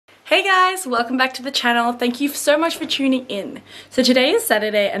Hey guys, welcome back to the channel. Thank you so much for tuning in. So today is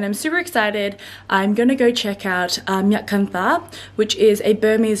Saturday and I'm super excited. I'm gonna go check out Mya Kan Tha, which is a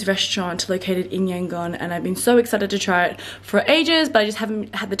Burmese restaurant located in Yangon, and I've been so excited to try it for ages, but I just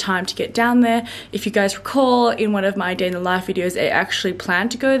haven't had the time to get down there. If you guys recall, in one of my day in the life videos, I actually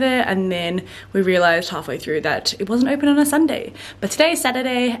planned to go there and then we realized halfway through that it wasn't open on a Sunday. But today is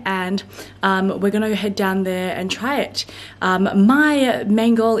Saturday and we're gonna head down there and try it. My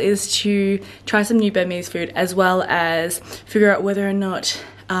main goal is to try some new Burmese food, as well as figure out whether or not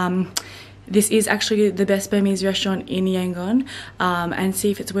this is actually the best Burmese restaurant in Yangon, and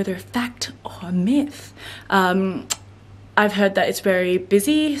see if it's whether a fact or a myth. I've heard that it's very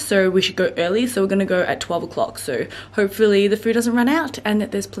busy, so we should go early, so we're gonna go at 12 o'clock, so hopefully the food doesn't run out and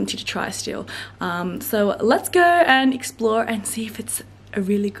that there's plenty to try still. So let's go and explore and see if it's a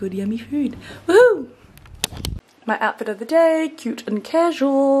really good yummy food. Woohoo! My outfit of the day, cute and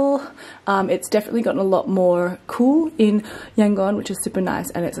casual. It's definitely gotten a lot more cool in Yangon, which is super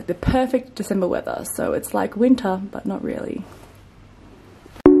nice, and it's like the perfect December weather, so it's like winter, but not really.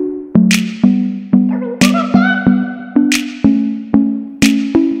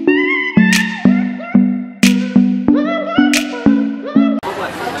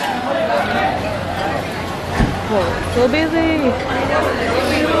 Whoa, so busy!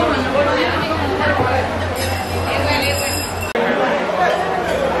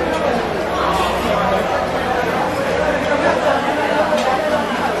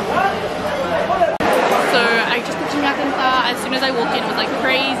 As soon as I walked in, it was like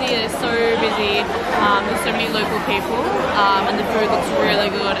crazy. It's so busy. There's so many local people, and the food looks really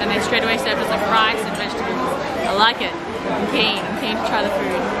good. And they straight away served us like rice and vegetables. I like it. I'm keen to try the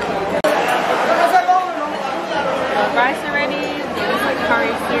food. Rice already. There's like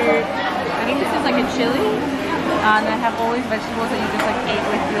curry soup. I think this is like a chili, and they have all these vegetables that you just like eat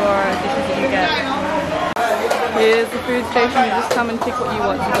with your dishes that you get. Here's the food station. You just come and pick what you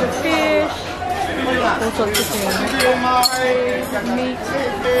want. You got fish. All sorts of things. Meat.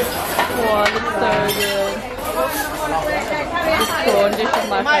 Wow, looks so good. This prawn dish is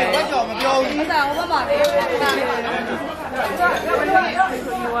my favourite. Pick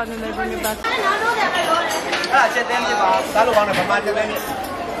what you want and they bring it back.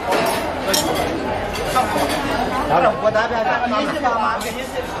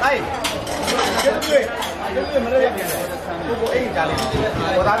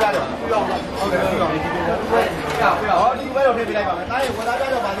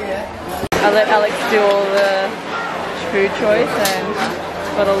 I let Alex do all the food choice and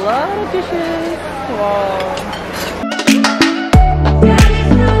got a lot of dishes. Wow.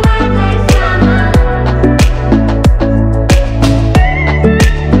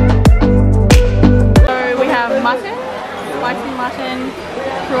 So we have mutton, spicy mutton,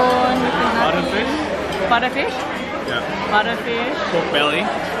 prawn, butterfish. Yeah. Butterfish. Pork belly.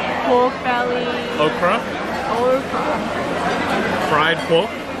 Pork belly. Okra. Fried pork.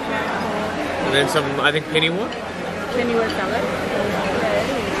 And then some, I think, pennywood. Pennywood salad.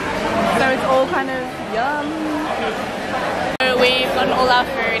 So it's all kind of yum. So we've gotten all our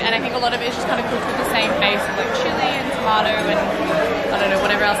food, and I think a lot of it is just kind of cooked with the same base of like chili and tomato and I don't know,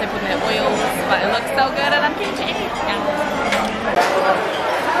 whatever else they put in their oils. But it looks so good and I'm keen to eat now.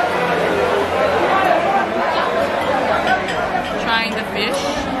 Trying the fish.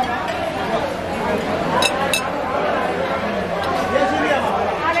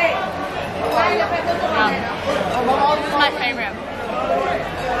 This is my favourite.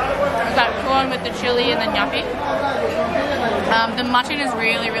 It's that prawn with the chili and the gnocchi. The mutton is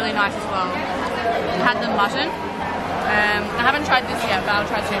really nice as well. I had the mutton. I haven't tried this yet, but I'll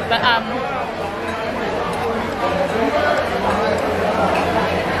try soon. But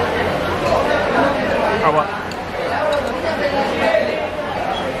Oh, what?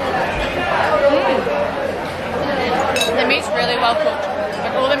 The meat's really well cooked.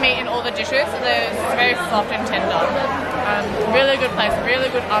 Like all the meat in all the dishes, it's very soft and tender. Really good place, really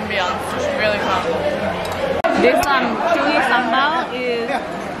good ambiance. It's really fun. This chili sambal is,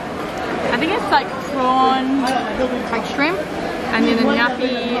 I think it's like prawn, like shrimp, and then the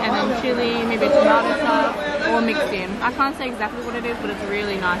gnocchi, and then chili, maybe tomato sauce, all mixed in. I can't say exactly what it is, but it's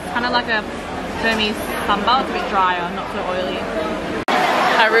really nice. Kind of like a Burmese sambal. It's a bit drier, not so oily.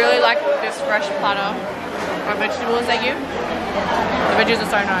 I really like this fresh platter of vegetables they give. The veggies are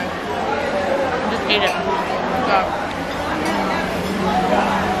so nice. Just eat it. So.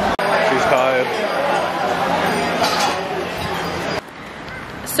 She's tired.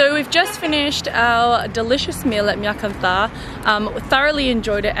 So So we've just finished our delicious meal at Mya Kan Tha. Thoroughly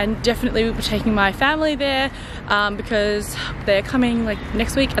enjoyed it, and definitely we'll be taking my family there because they're coming like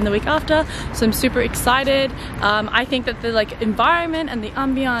next week and the week after. So I'm super excited. I think that the like environment and the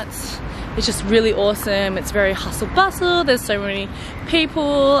ambiance is just really awesome. It's very hustle bustle. There's so many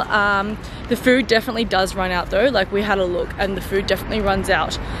people. The food definitely does run out though. Like we had a look, and the food definitely runs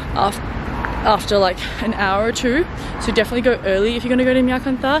out after like an hour or two, so definitely go early if you're gonna go to Mya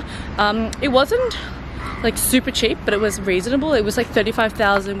Kan Tha. It wasn't like super cheap, but it was reasonable. It was like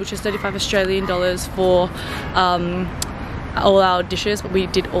 35,000, which is 35 Australian dollars for all our dishes, but we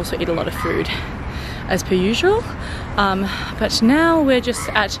did also eat a lot of food as per usual. But now we're just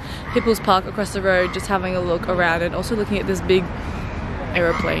at People's Park across the road, just having a look around and also looking at this big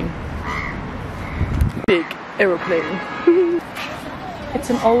aeroplane. Big aeroplane. It's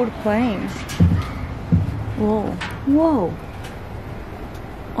an old plane. Whoa, whoa.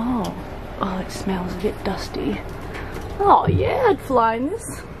 Oh, it smells a bit dusty. Oh yeah, I'd fly in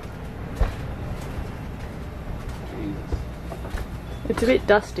this. It's a bit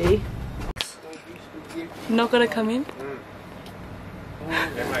dusty. Not gonna come in?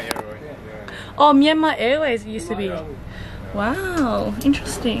 Oh, Myanmar Airways it used to be. Wow,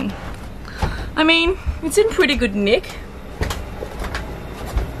 interesting. I mean, it's in pretty good nick.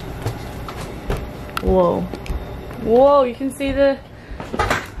 Whoa. Whoa, you can see the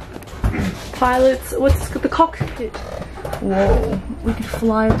pilots, what's the cockpit? Whoa, we could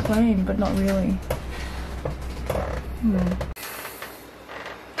fly a plane, but not really.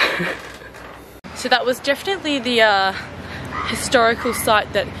 So that was definitely the historical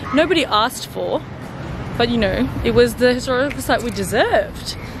site that nobody asked for, but you know, it was the historical site we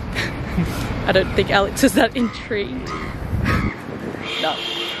deserved. I don't think Alex was that intrigued. No.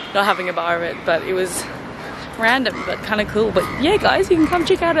 Not having a bar of it, but it was random but kind of cool. But yeah guys, you can come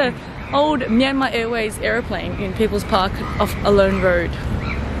check out an old Myanmar Airways aeroplane in People's Park off Alone Road.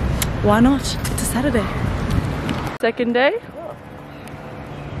 Why not? It's a Saturday. Second day.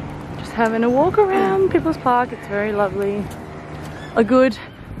 Just having a walk around People's Park. It's very lovely. A good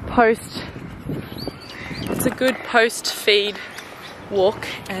post. It's a good post-feed walk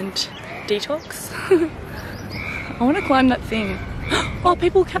and detox. I want to climb that thing. Oh,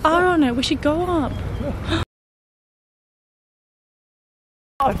 people are on it. We should go up.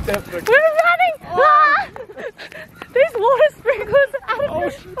 Oh, definitely. We're running! Ah! These water sprinklers are out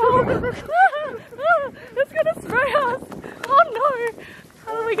of it's gonna spray us. Oh no!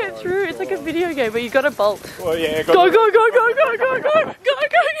 How do we get through? It's like a video game, but you gotta bolt. Well, yeah, go, go, go, go, go, go, go, go,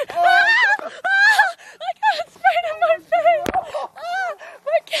 go! Ah! Ah! I can't spray it in my face! Ah!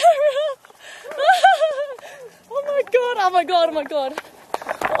 My camera! Ah! Oh my god! Oh my god! Oh my god!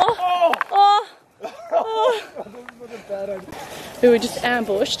 Oh! Oh! Oh! We were just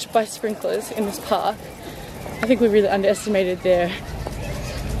ambushed by sprinklers in this park. I think we really underestimated their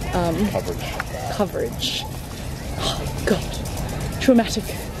coverage. Oh god, traumatic.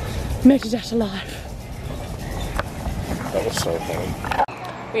 Made it out alive. That was so funny.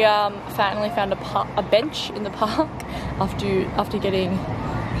 We finally found a bench in the park after getting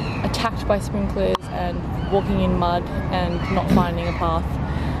attacked by sprinklers and walking in mud and not finding a path.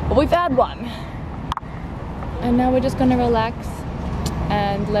 But we've had one. And now we're just gonna relax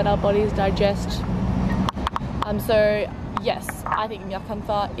and let our bodies digest. So yes, I think Mya Kan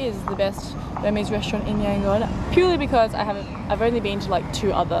Tha is the best Burmese restaurant in Yangon, purely because I've only been to like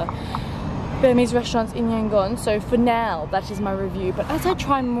 2 other Burmese restaurants in Yangon. So for now, that is my review. But as I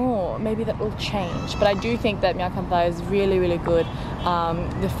try more, maybe that will change. But I do think that Mya Kan Tha is really, really good.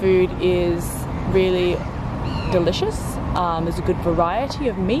 The food is really delicious. There's a good variety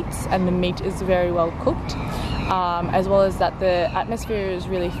of meats, and the meat is very well cooked. As well as that the atmosphere is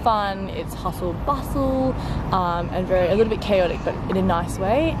really fun. It's hustle bustle and a little bit chaotic, but in a nice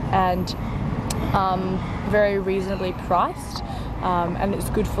way, and very reasonably priced. And it's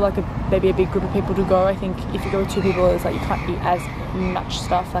good for like maybe a big group of people to go. I think if you go with 2 people, it's like you can't eat as much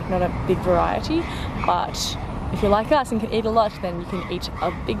stuff, like not a big variety. But if you're like us and can eat a lot, then you can eat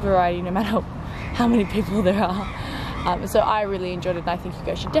a big variety no matter how many people there are. So I really enjoyed it, and I think you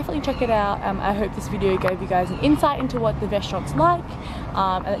guys should definitely check it out. I hope this video gave you guys an insight into what the restaurant's like,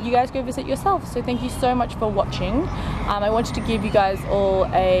 and that you guys go visit yourself. So thank you so much for watching. I wanted to give you guys all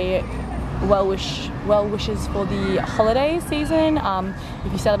a well wishes for the holiday season.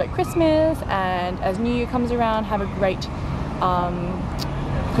 If you celebrate Christmas and as New Year comes around, have a great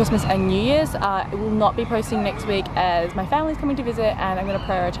Christmas and New Year's. I will not be posting next week as my family's coming to visit, and I'm going to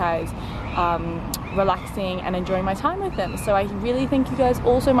prioritize relaxing and enjoying my time with them. So I really thank you guys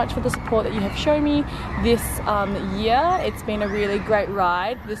all so much for the support that you have shown me this year. It's been a really great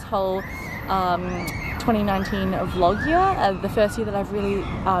ride, this whole 2019 vlog year, the first year that I've really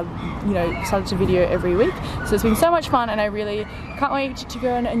you know, started to video every week. So it's been so much fun, and I really can't wait to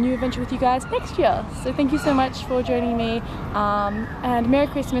go on a new adventure with you guys next year. So thank you so much for joining me, and Merry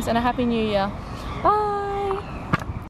Christmas and a Happy New Year. Bye!